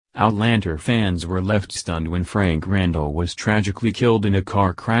Outlander fans were left stunned when Frank Randall was tragically killed in a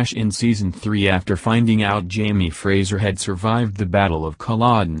car crash in Season 3 after finding out Jamie Fraser had survived the Battle of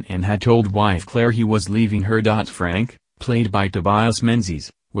Culloden and had told wife Claire he was leaving her. Frank, played by Tobias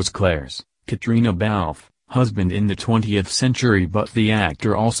Menzies, was Claire's, Katrina Balfe, husband in the 20th century, but the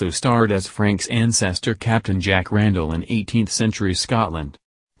actor also starred as Frank's ancestor Captain Jack Randall in 18th century Scotland.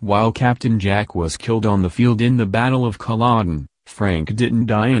 While Captain Jack was killed on the field in the Battle of Culloden, Frank didn't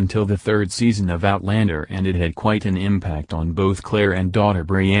die until the third season of Outlander, and it had quite an impact on both Claire and daughter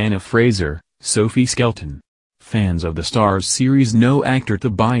Brianna Fraser, Sophie Skelton. Fans of the Starz series know actor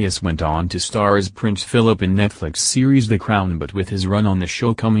Tobias went on to star as Prince Philip in Netflix series The Crown, but with his run on the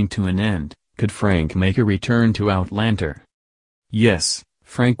show coming to an end, could Frank make a return to Outlander? Yes,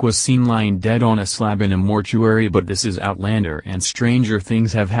 Frank was seen lying dead on a slab in a mortuary, but this is Outlander and stranger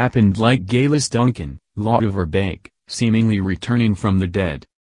things have happened, like Galis Duncan, Lotte Verbeek, seemingly returning from the dead.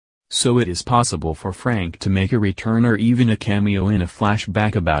 So it is possible for Frank to make a return or even a cameo in a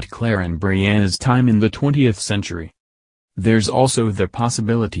flashback about Claire and Brianna's time in the 20th century. There's also the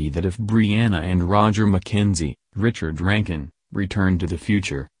possibility that if Brianna and Roger Mackenzie, Richard Rankin, return to the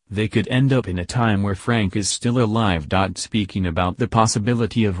future, they could end up in a time where Frank is still alive. Speaking about the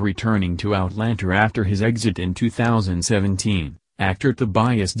possibility of returning to Outlander after his exit in 2017, actor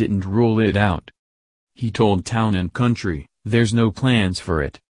Tobias didn't rule it out. He told Town & Country, "There's no plans for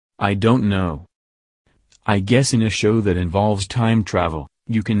it. I don't know. I guess in a show that involves time travel,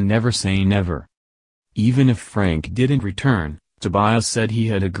 you can never say never." Even if Frank didn't return, Tobias said he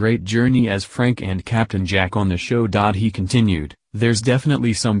had a great journey as Frank and Captain Jack on the show. He continued, "There's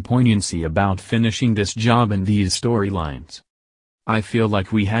definitely some poignancy about finishing this job and these storylines. I feel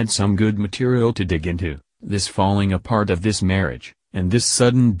like we had some good material to dig into, this falling apart of this marriage, and this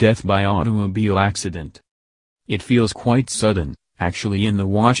sudden death by automobile accident. It feels quite sudden, actually, in the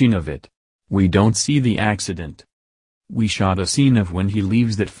watching of it. We don't see the accident. We shot a scene of when he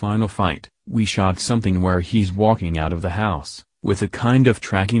leaves that final fight, we shot something where he's walking out of the house, with a kind of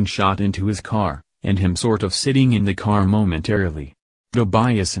tracking shot into his car, and him sort of sitting in the car momentarily."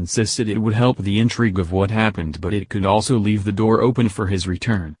 Tobias insisted it would help the intrigue of what happened, but it could also leave the door open for his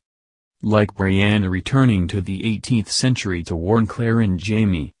return. Like Brianna returning to the 18th century to warn Claire and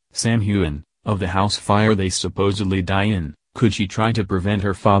Jamie, Sam Heughan, of the house fire they supposedly die in, could she try to prevent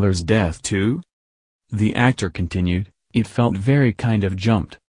her father's death too? The actor continued, "It felt very kind of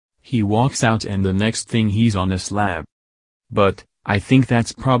jumped. He walks out and the next thing he's on a slab. But, I think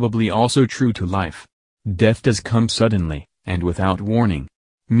that's probably also true to life. Death does come suddenly, and without warning."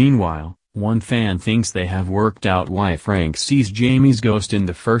 Meanwhile, one fan thinks they have worked out why Frank sees Jamie's ghost in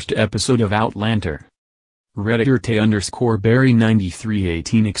the first episode of Outlander. Redditor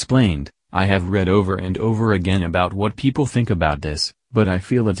T_Barry9318 explained, "I have read over and over again about what people think about this, but I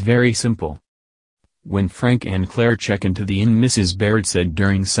feel it's very simple. When Frank and Claire check into the inn, Mrs. Baird said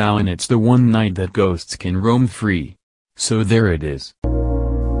during Samhain it's the one night that ghosts can roam free. So there it is."